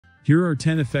Here are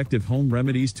 10 effective home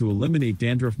remedies to eliminate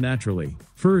dandruff naturally.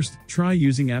 First, try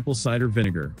using apple cider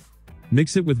vinegar.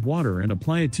 Mix it with water and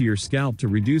apply it to your scalp to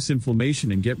reduce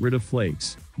inflammation and get rid of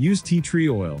flakes. Use tea tree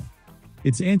oil.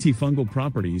 Its antifungal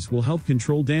properties will help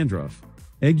control dandruff.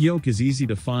 Egg yolk is easy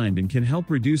to find and can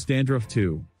help reduce dandruff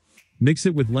too. Mix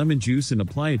it with lemon juice and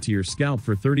apply it to your scalp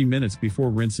for 30 minutes before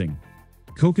rinsing.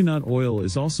 Coconut oil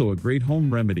is also a great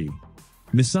home remedy.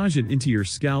 Massage it into your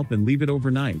scalp and leave it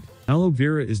overnight. Aloe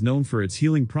vera is known for its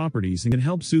healing properties and can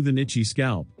help soothe an itchy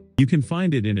scalp. You can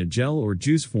find it in a gel or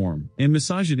juice form, and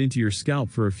massage it into your scalp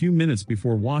for a few minutes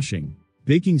before washing.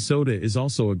 Baking soda is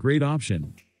also a great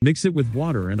option. Mix it with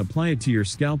water and apply it to your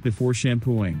scalp before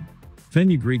shampooing.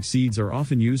 Fenugreek seeds are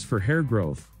often used for hair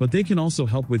growth, but they can also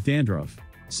help with dandruff.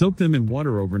 Soak them in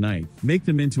water overnight, make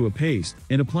them into a paste,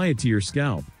 and apply it to your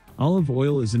scalp. Olive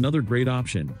oil is another great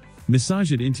option.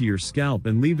 Massage it into your scalp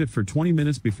and leave it for 20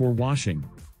 minutes before washing.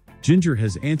 Ginger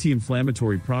has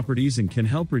anti-inflammatory properties and can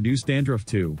help reduce dandruff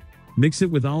too. Mix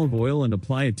it with olive oil and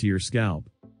apply it to your scalp.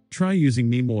 Try using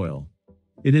neem oil.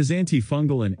 It has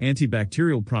antifungal and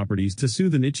antibacterial properties to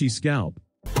soothe an itchy scalp.